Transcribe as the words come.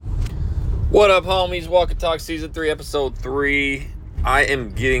What up, homies? Walk and Talk Season 3, Episode 3. I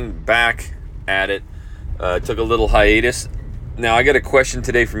am getting back at it. Took a little hiatus. Now, I got a question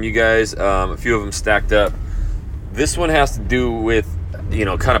today from you guys. A few of them stacked up. This one has to do with,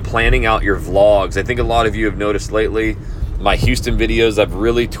 kind of planning out your vlogs. I think a lot of you have noticed lately, my Houston videos, I've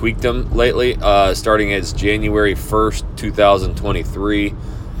really tweaked them lately, starting as January 1st, 2023.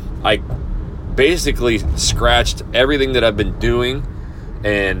 I basically scratched everything that I've been doing,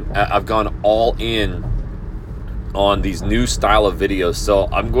 and I've gone all in on these new style of videos. So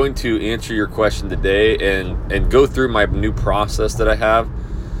I'm going to answer your question today and go through my new process that I have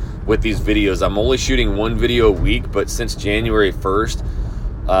with these videos. I'm only shooting one video a week, but since January 1st,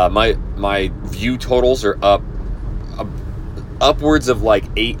 my view totals are upwards of like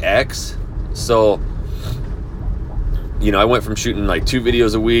 8X. So, I went from shooting like 2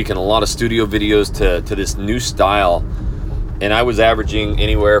 videos a week and a lot of studio videos to this new style. And I was averaging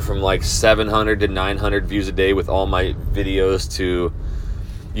anywhere from like 700 to 900 views a day with all my videos to,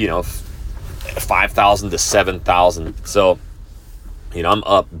 5,000 to 7,000. So, I'm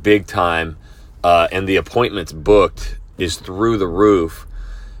up big time. And the appointments booked is through the roof.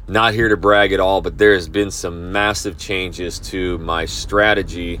 Not here to brag at all, but there has been some massive changes to my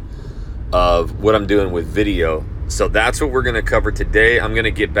strategy of what I'm doing with video. So that's what we're going to cover today. I'm going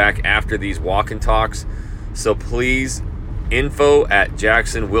to get back after these walk and talks. So please,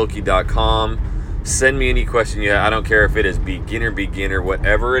 info@jacksonwilkie.com. Send me any question you have. I don't care if it is beginner,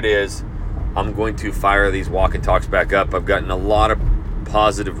 whatever it is. I'm going to fire these walk and talks back up. I've gotten a lot of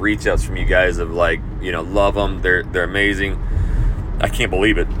positive reach outs from you guys of love them. They're amazing. I can't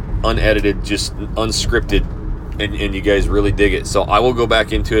believe it. Unedited, just unscripted, and you guys really dig it. So I will go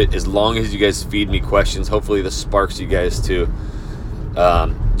back into it as long as you guys feed me questions. Hopefully this sparks you guys to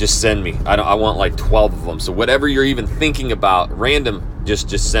just send me. I want like 12 of them. So whatever you're even thinking about, random, just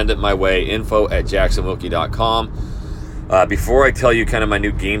send it my way. info@jacksonwilkie.com. Before I tell you kind of my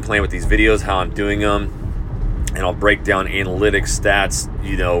new game plan with these videos, how I'm doing them, and I'll break down analytics, stats,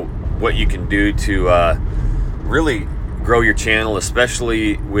 what you can do to really grow your channel,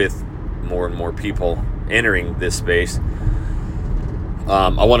 especially with more and more people entering this space.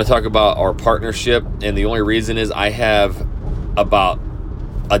 I want to talk about our partnership, and the only reason is I have about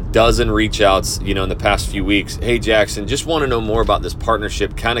a dozen reach outs, in the past few weeks. Hey, Jackson, just want to know more about this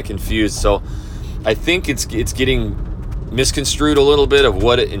partnership. Kind of confused. So I think it's getting misconstrued a little bit of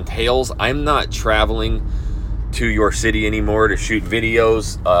what it entails. I'm not traveling to your city anymore to shoot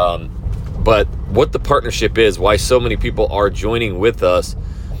videos. But what the partnership is, why so many people are joining with us,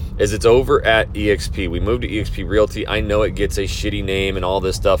 is it's over at EXP. We moved to EXP Realty. I know it gets a shitty name and all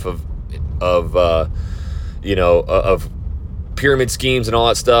this stuff of pyramid schemes and all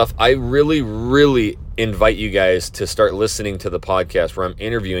that stuff. I really, really invite you guys to start listening to the podcast where I'm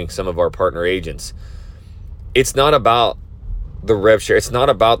interviewing some of our partner agents. It's not about the rev share. It's not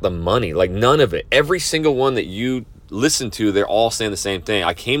about the money. Like, none of it. Every single one that you listen to, they're all saying the same thing.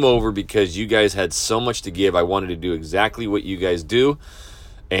 I came over because you guys had so much to give. I wanted to do exactly what you guys do.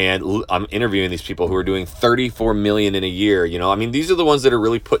 And I'm interviewing these people who are doing 34 million in a year. These are the ones that are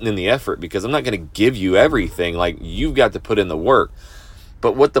really putting in the effort, because I'm not going to give you everything. Like, you've got to put in the work.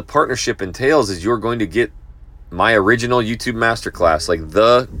 But what the partnership entails is you're going to get my original YouTube masterclass, like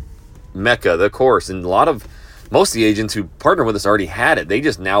the Mecca, the course. And most of the agents who partner with us already had it. They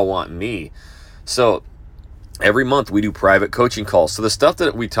just now want me. So every month we do private coaching calls. So the stuff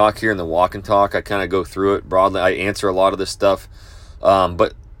that we talk here in the walk and talk, I kind of go through it broadly. I answer a lot of this stuff.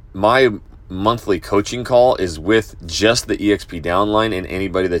 But my monthly coaching call is with just the EXP downline and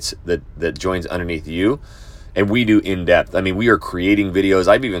anybody that joins underneath you. And we do in-depth. We are creating videos.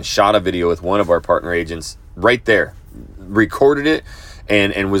 I've even shot a video with one of our partner agents right there, recorded it,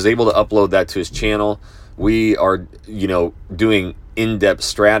 and was able to upload that to his channel. We are, doing in-depth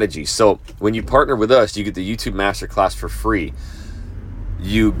strategy. So when you partner with us, you get the YouTube Masterclass for free.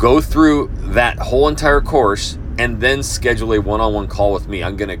 You go through that whole entire course and then schedule a one-on-one call with me.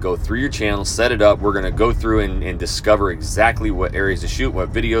 I'm going to go through your channel, set it up. We're going to go through and discover exactly what areas to shoot,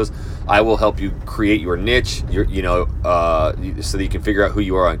 what videos. I will help you create your niche, so that you can figure out who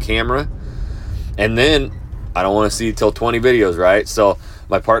you are on camera. And then I don't want to see you till 20 videos, right? So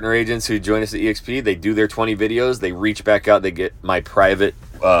my partner agents who join us at EXP, they do their 20 videos. They reach back out. They get my private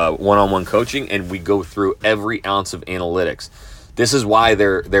one-on-one coaching, and we go through every ounce of analytics. This is why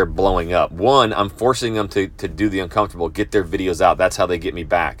they're blowing up. One, I'm forcing them to do the uncomfortable, get their videos out. That's how they get me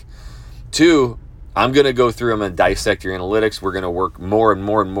back. Two, I'm going to go through them and dissect your analytics. We're going to work more and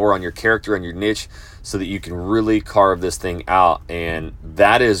more and more on your character and your niche so that you can really carve this thing out. And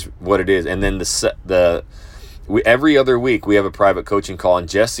that is what it is. And then the every other week we have a private coaching call, and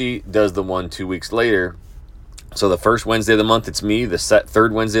Jesse does the one 2 weeks later. So the first Wednesday of the month, it's me. The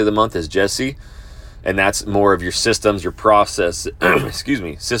third Wednesday of the month is Jesse. And that's more of your systems, your process,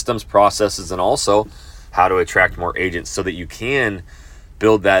 systems, processes, and also how to attract more agents so that you can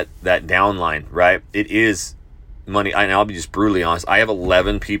build that downline, right? It is money. And I'll be just brutally honest. I have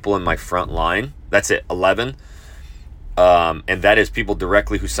 11 people in my front line. That's it, 11. And that is people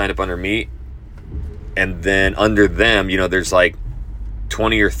directly who signed up under me. And then under them, there's like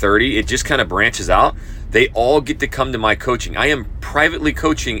 20 or 30. It just kind of branches out. They all get to come to my coaching. I am privately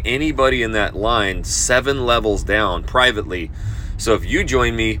coaching anybody in that line 7 levels down privately. So if you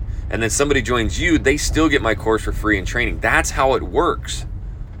join me and then somebody joins you, they still get my course for free and training. That's how it works.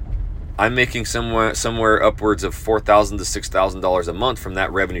 I'm making somewhere upwards of $4,000 to $6,000 a month from that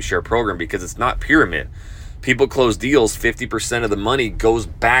revenue share program because it's not pyramid. People close deals, 50% of the money goes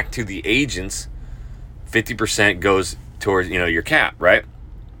back to the agents. 50% goes towards, your cap, right?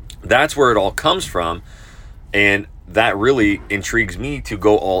 That's where it all comes from. And that really intrigues me to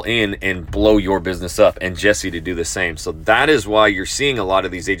go all in and blow your business up, and Jesse to do the same. So that is why you're seeing a lot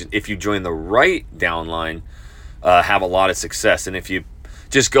of these agents, if you join the right downline, have a lot of success. And if you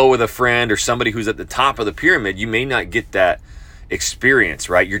just go with a friend or somebody who's at the top of the pyramid, you may not get that experience,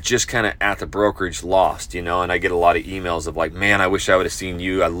 right? You're just kind of at the brokerage lost, and I get a lot of emails of like, man, I wish I would have seen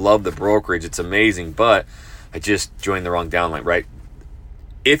you. I love the brokerage. It's amazing, but I just joined the wrong downline, right?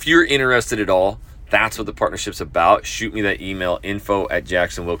 If you're interested at all, that's what the partnership's about. Shoot me that email,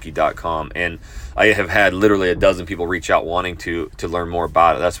 info@jacksonwilkie.com. And I have had literally a dozen people reach out wanting to learn more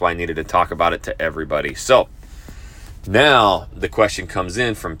about it. That's why I needed to talk about it to everybody. So now the question comes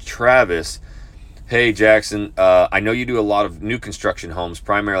in from Travis. Hey, Jackson, I know you do a lot of new construction homes,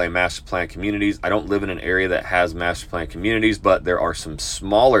 primarily master plan communities. I don't live in an area that has master plan communities, but there are some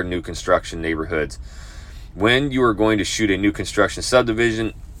smaller new construction neighborhoods. When you are going to shoot a new construction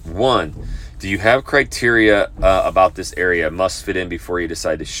subdivision, 1, do you have criteria about this area must fit in before you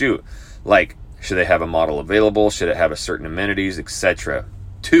decide to shoot? Like, should they have a model available? Should it have a certain amenities, etc.?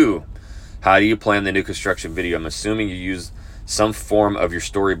 2, how do you plan the new construction video? I'm assuming you use some form of your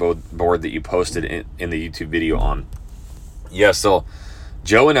storyboard that you posted in the YouTube video on. Yeah, so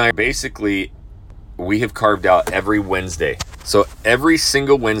Joe and I basically, we have carved out every Wednesday. So every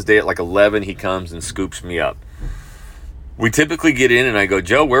single Wednesday at like 11, he comes and scoops me up. We typically get in and I go,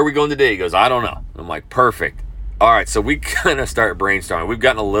 Joe, where are we going today? He goes, I don't know. I'm like, perfect. All right, so we kind of start brainstorming. We've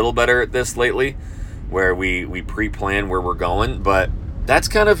gotten a little better at this lately where we pre-plan where we're going, but that's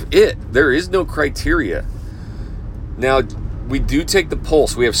kind of it. There is no criteria. Now, we do take the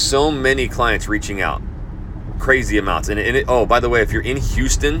pulse. We have so many clients reaching out, crazy amounts. Oh, by the way, if you're in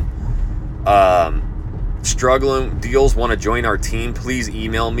Houston, struggling deals, want to join our team, please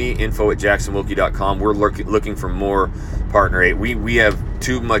email me, info@jacksonwilkie.com. We're looking for more partner. We have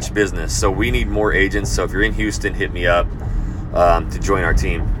too much business, so we need more agents. So if you're in Houston, hit me up to join our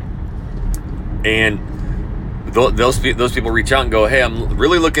team. And those people reach out and go, hey, I'm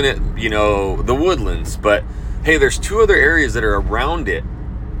really looking at the Woodlands, but hey, there's 2 other areas that are around it,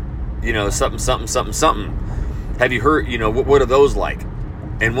 something. Have you heard, what are those like?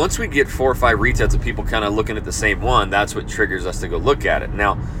 And once we get 4 or 5 retouts of people kind of looking at the same one, that's what triggers us to go look at it.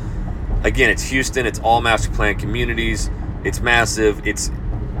 Now, again, it's Houston. It's all master plan communities. It's massive. It's,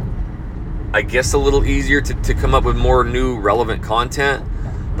 I guess, a little easier to come up with more new relevant content.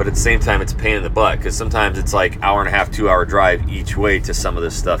 But at the same time, it's a pain in the butt because sometimes it's like 1.5 to 2 hour drive each way to some of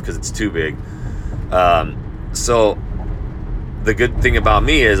this stuff because it's too big. So the good thing about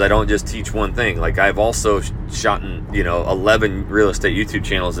me is I don't just teach one thing. Like I've also shot in, 11 real estate YouTube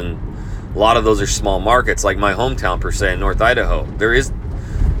channels, and a lot of those are small markets, like my hometown per se in North Idaho. There's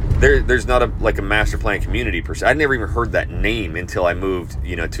not a master plan community per se. I'd never even heard that name until I moved,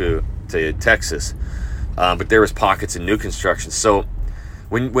 to Texas. But there was pockets in new construction. So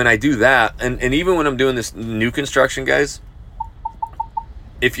when I do that, and even when I'm doing this new construction, guys,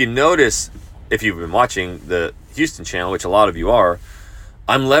 if you notice, if you've been watching the Houston channel, which a lot of you are,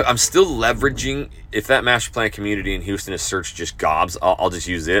 I'm still leveraging, if that master plan community in Houston is searched just gobs, I'll just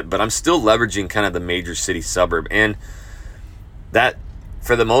use it, but I'm still leveraging kind of the major city suburb, and that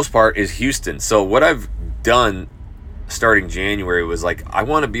for the most part is Houston. So what I've done starting January was I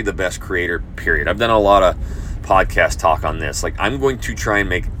want to be the best creator, period. I've done a lot of podcast talk on this. I'm going to try and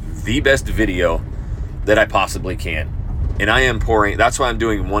make the best video that I possibly can, and I am pouring, that's why I'm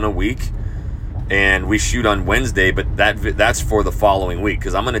doing one a week. And we shoot on Wednesday, but that's for the following week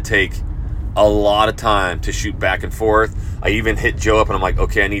because I'm going to take a lot of time to shoot back and forth. I even hit Joe up and I'm like,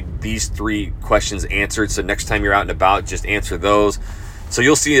 okay, I need these 3 questions answered. So next time you're out and about, just answer those. So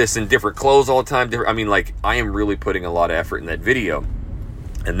you'll see us in different clothes all the time. I mean, like, I am really putting a lot of effort in that video.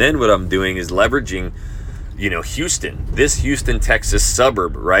 And then what I'm doing is leveraging, Houston, this Houston, Texas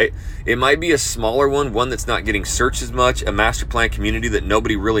suburb, right? It might be a smaller one that's not getting searched as much, a master plan community that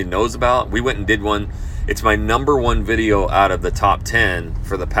nobody really knows about. We went and did one. It's my #1 video out of the top 10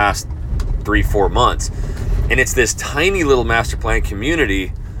 for the past 3-4 months. And it's this tiny little master plan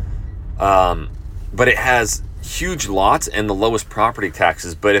community, but it has huge lots and the lowest property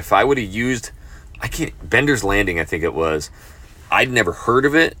taxes. But if I would have used, Bender's Landing, I think it was, I'd never heard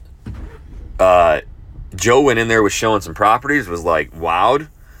of it. Joe went in there, was showing some properties, was like wowed.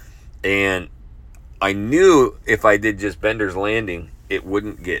 And I knew if I did just Bender's Landing, it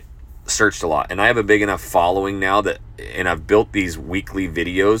wouldn't get searched a lot. And I have a big enough following now and I've built these weekly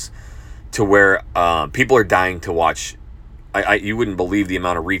videos to where people are dying to watch. You wouldn't believe the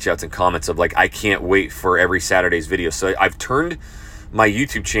amount of reach outs and comments of like, I can't wait for every Saturday's video. So I've turned my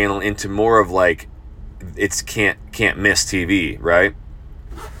YouTube channel into more of like, it's can't miss TV, right?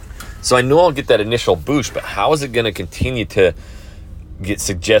 So I know I'll get that initial boost, but how is it going to continue to get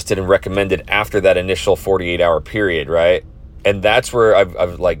suggested and recommended after that initial 48-hour period, right? And that's where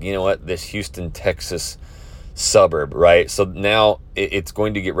I've like, you know what, this Houston, Texas suburb, right? So now it's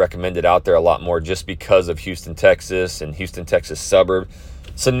going to get recommended out there a lot more just because of Houston, Texas and Houston, Texas suburb.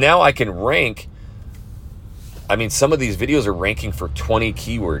 So now I can rank. I mean, some of these videos are ranking for 20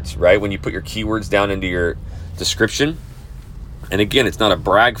 keywords, right? When you put your keywords down into your description. And again, it's not a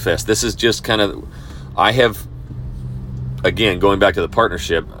brag fest. This is just kind of, I have, again, going back to the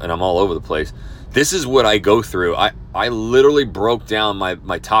partnership, and I'm all over the place. This is what I go through. I literally broke down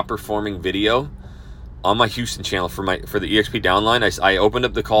my top performing video on my Houston channel for the EXP downline. I opened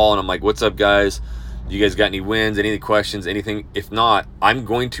up the call and I'm like, what's up, guys? You guys got any wins, any questions, anything? If not, I'm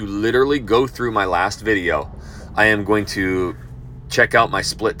going to literally go through my last video. I am going to check out my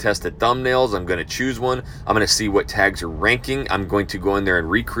split tested thumbnails. I'm going to choose one. I'm going to see what tags are ranking. I'm going to go in there and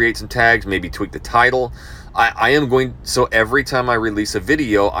recreate some tags, maybe tweak the title. I am going, so every time I release a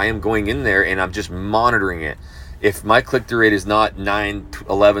video, I am going in there and I'm just monitoring it. If my click-through rate is not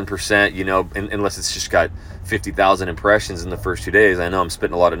 9-11%, unless it's just got 50,000 impressions in the first 2 days, I know I'm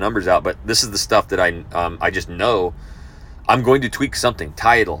spitting a lot of numbers out, but this is the stuff that I just know. I'm going to tweak something,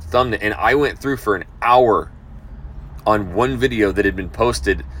 title, thumbnail, and I went through for an hour on one video that had been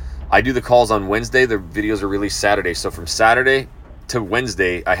posted. I do the calls on Wednesday. The videos are released Saturday. So from Saturday to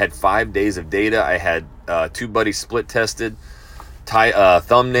Wednesday, I had 5 days of data. I had 2 buddies split tested,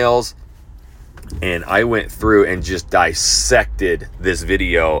 thumbnails, and I went through and just dissected this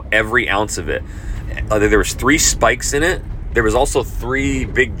video, every ounce of it. There was 3 spikes in it. There was also 3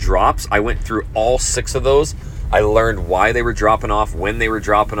 big drops. I went through all 6 of those. I learned why they were dropping off, when they were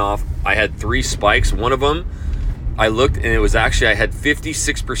dropping off. I had 3 spikes. One of them, I looked, and it was actually, I had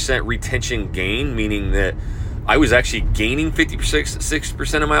 56% retention gain, meaning that I was actually gaining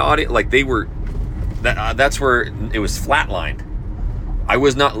 56% of my audience. Like they were, that's where it was flatlined. I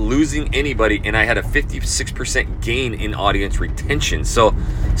was not losing anybody, and I had a 56% gain in audience retention. So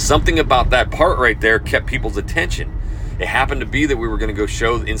something about that part right there kept people's attention. It happened to be that we were going to go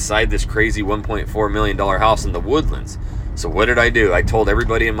show inside this crazy $1.4 million house in the Woodlands. So what did I do? I told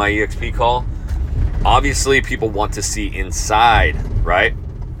everybody in my EXP call, obviously people want to see inside, right?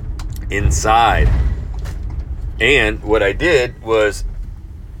 Inside. And what I did was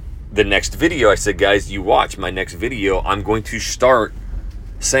the next video, I said, guys, you watch my next video. I'm going to start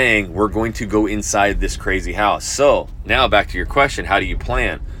saying we're going to go inside this crazy house. So now back to your question, how do you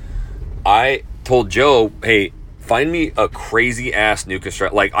plan? I told Joe, hey, find me a crazy ass new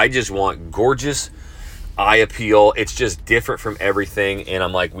construction. Like I just want gorgeous eye appeal. It's just different from everything. And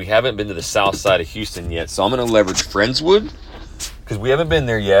I'm like, we haven't been to the south side of Houston yet. So I'm going to leverage Friendswood because we haven't been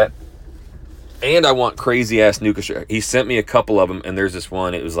there yet. And I want crazy ass new construction. He sent me a couple of them, and there's this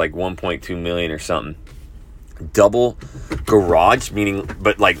one. It was like 1.2 million or something. Double garage, meaning,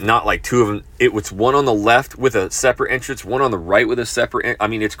 but like not like 2 of them. It was one on the left with a separate entrance, one on the right with a separate. I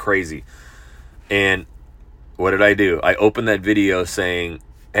mean, it's crazy. And what did I do? I opened that video saying,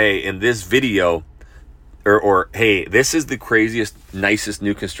 "Hey, in this video, or hey, this is the craziest, nicest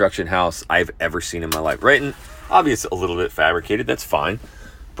new construction house I've ever seen in my life." Right, and obviously a little bit fabricated. That's fine,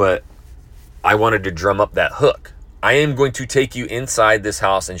 but I wanted to drum up that hook. I am going to take you inside this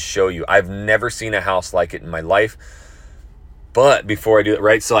house and show you. I've never seen a house like it in my life. But before I do it,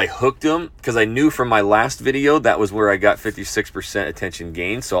 right, so I hooked him because I knew from my last video that was where I got 56% attention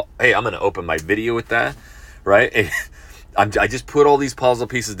gain. So, hey, I'm going to open my video with that, right? And I just put all these puzzle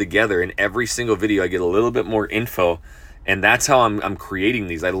pieces together. In every single video, I get a little bit more info. And that's how I'm creating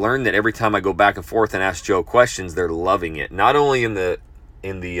these. I learned that every time I go back and forth and ask Joe questions, they're loving it. Not only in the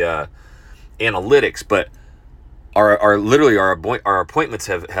analytics, but literally our appointments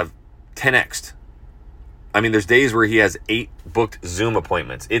have 10x'd. I mean, there's days where he has 8 booked Zoom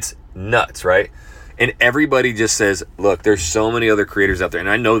appointments. It's nuts, right? And everybody just says, look, there's so many other creators out there, and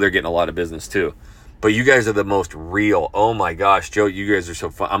I know they're getting a lot of business too, but you guys are the most real. Oh my gosh, Joe, you guys are so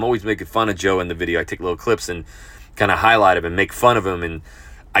fun. I'm always making fun of Joe in the video. I take little clips and kind of highlight him and make fun of him, and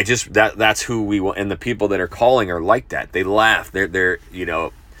I just that's who we want. And the people that are calling are like that. They laugh. They're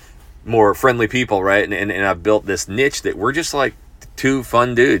more friendly people, right? And I've built this niche that we're just like 2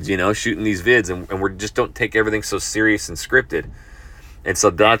 fun dudes, shooting these vids, and we just don't take everything so serious and scripted. And so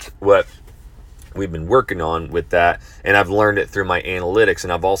that's what we've been working on with that, and I've learned it through my analytics,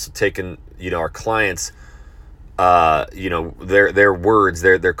 and I've also taken our clients their words,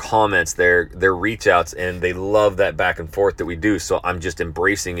 their comments, their reach outs, and they love that back and forth that we do. So I'm just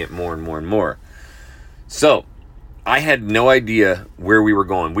embracing it more and more and more. So I had no idea where we were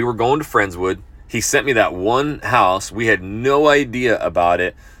going. We were going to Friendswood. He sent me that one house. We had no idea about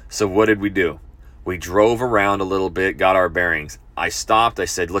it. So what did we do? We drove around a little bit, got our bearings. I stopped. I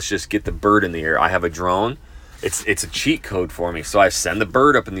said, let's just get the bird in the air. I have a drone. It's a cheat code for me. So I send the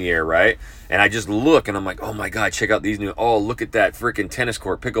bird up in the air, right? And I just look, and I'm like, oh my God, check out these new, oh, look at that freaking tennis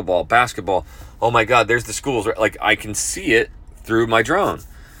court, pickleball, basketball. Oh my God, there's the schools. Like, I can see it through my drone.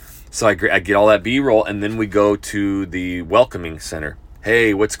 So I get all that B-roll, and then we go to the welcoming center.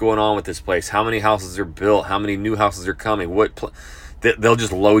 Hey, what's going on with this place? How many houses are built? How many new houses are coming? They'll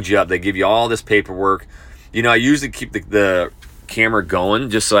just load you up. They give you all this paperwork. I usually keep the camera going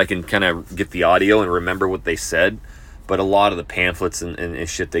just so I can kind of get the audio and remember what they said. But a lot of the pamphlets and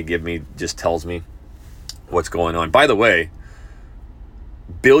shit they give me just tells me what's going on. By the way,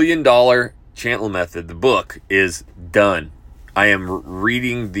 $1 Billion Channel Method, the book, is done. I am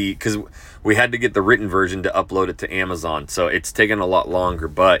reading because we had to get the written version to upload it to Amazon. So it's taken a lot longer,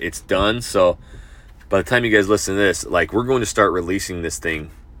 but it's done. So by the time you guys listen to this, like, we're going to start releasing this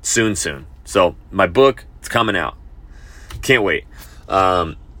thing soon. So my book, it's coming out. Can't wait.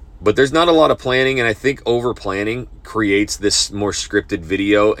 But there's not a lot of planning, and I think over planning creates this more scripted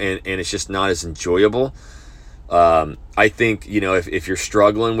video, and it's just not as enjoyable. I think, if you're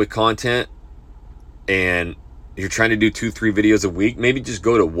struggling with content and you're trying to do 2-3 videos a week, maybe just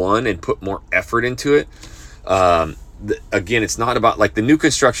go to 1 and put more effort into it. Again, it's not about, like, the new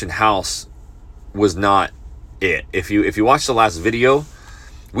construction house was not it. If you watch the last video,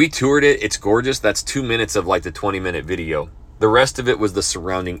 we toured it. It's gorgeous. That's 2 minutes of like the 20-minute video. The rest of it was the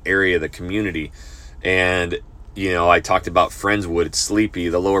surrounding area, the community. And, I talked about Friendswood. It's sleepy,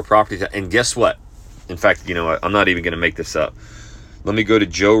 the lower property. And guess what? In fact, I'm not even going to make this up. Let me go to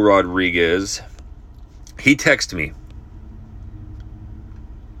Joe Rodriguez. He texted me.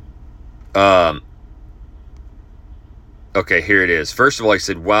 Okay, here it is. First of all, I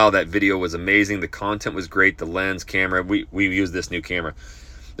said, wow, that video was amazing. The content was great. The lens, camera. We used this new camera.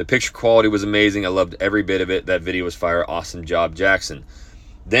 The picture quality was amazing. I loved every bit of it. That video was fire. Awesome job, Jackson.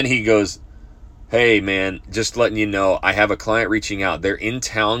 Then he goes, hey, man, just letting you know, I have a client reaching out. They're in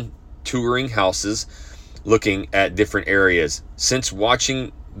town touring houses, looking at different areas. Since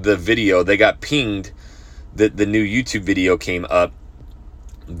watching the video, they got pinged that the new YouTube video came up.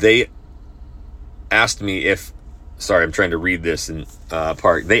 They asked me if, sorry, I'm trying to read this in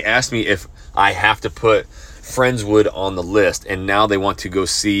part. They asked me if I have to put Friendswood on the list, and now they want to go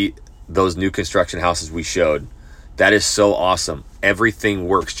see those new construction houses we showed. That is so awesome. Everything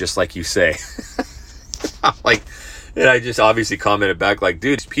works just like you say. Like, and I just obviously commented back like,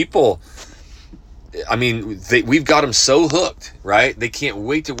 dude, people, I mean, we've got them so hooked, right? They can't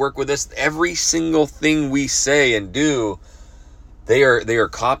wait to work with us. Every single thing we say and do, they are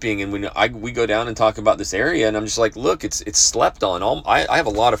copying. And when we go down and talk about this area, and I'm just like, look, it's slept on. I have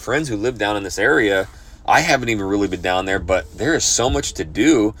a lot of friends who live down in this area. I haven't even really been down there, but there is so much to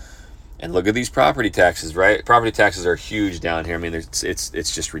do. And look at these property taxes, right? Property taxes are huge down here. I mean, it's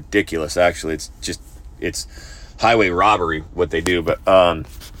just ridiculous. Actually, it's highway robbery what they do. But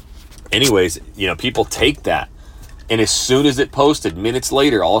anyways, people take that, and as soon as it posted, minutes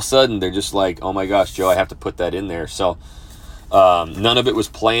later, all of a sudden they're just like, oh my gosh, Joe, I have to put that in there. So none of it was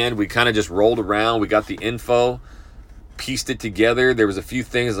planned. We kind of just rolled around. We got the info, pieced it together. There was a few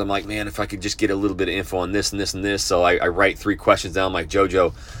things I'm like, man, if I could just get a little bit of info on this and this and this. So I write 3 questions down. I'm like,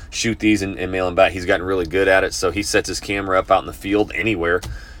 Jojo, shoot these and mail them back. He's gotten really good at it. So he sets his camera up out in the field anywhere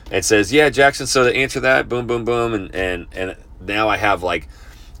and says, yeah, Jackson, so to answer that, boom, boom, boom. And now I have like,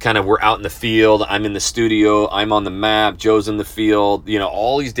 kind of, we're out in the field. I'm in the studio. I'm on the map. Joe's in the field,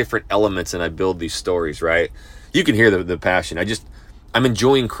 all these different elements. And I build these stories, right? You can hear the passion. I'm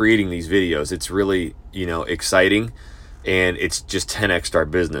enjoying creating these videos. It's really, exciting. and it's just 10x'd our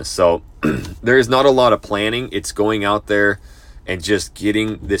business. So there is not a lot of planning. It's going out there and just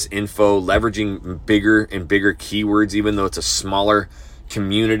getting this info, leveraging bigger and bigger keywords, even though it's a smaller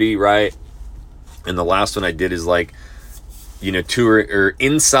community, right? And the last one I did is like, tour or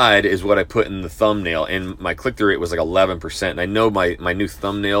inside is what I put in the thumbnail, and my click-through rate was like 11%. And I know my new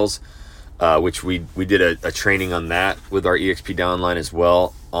thumbnails, which we did a training on that with our EXP downline as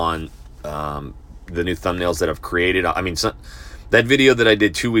well, on the new thumbnails that I've created. I mean, that video that I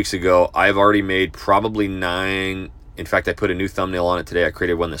did 2 weeks ago, I've already made probably 9. In fact, I put a new thumbnail on it today. I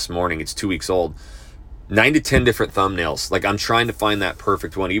created one this morning. It's 2 weeks old. 9 to 10 different thumbnails. Like, I'm trying to find that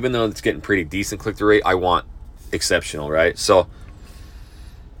perfect one. Even though it's getting pretty decent click-through rate, I want exceptional, right? So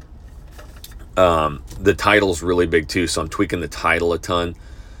the title's really big too, so I'm tweaking the title a ton.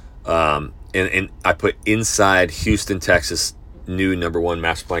 And I put inside Houston, Texas, new #1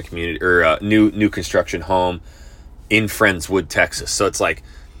 master plan community, or new construction home in Friendswood, Texas. So it's like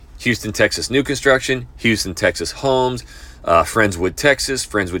Houston, Texas new construction, Houston, Texas homes, Friendswood,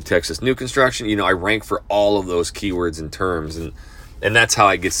 Texas new construction. I rank for all of those keywords and terms, and that's how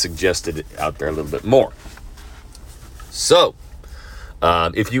I get suggested out there a little bit more. So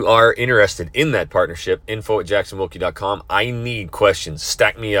if you are interested in that partnership, info@jacksonwilkie.com. I need questions.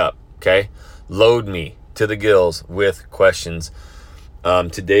 Stack me up, okay? Load me to the gills with questions.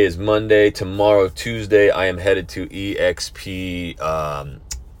 Today is Monday. Tomorrow, Tuesday, I am headed to EXP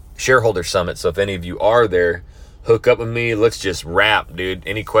Shareholder Summit. So if any of you are there, hook up with me. Let's just rap, dude.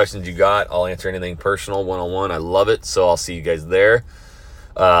 Any questions you got, I'll answer anything personal, one-on-one. I love it. So I'll see you guys there.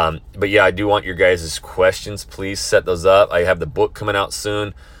 But yeah, I do want your guys' questions. Please set those up. I have the book coming out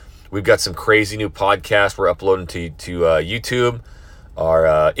soon. We've got some crazy new podcasts we're uploading to YouTube.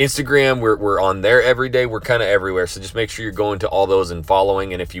 Our Instagram, we're on there every day. We're kind of everywhere. So just make sure you're going to all those and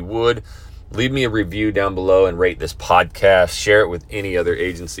following. And if you would, leave me a review down below and rate this podcast. Share it with any other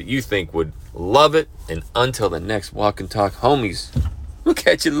agents that you think would love it. And until the next Walk and Talk, homies, we'll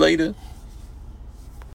catch you later.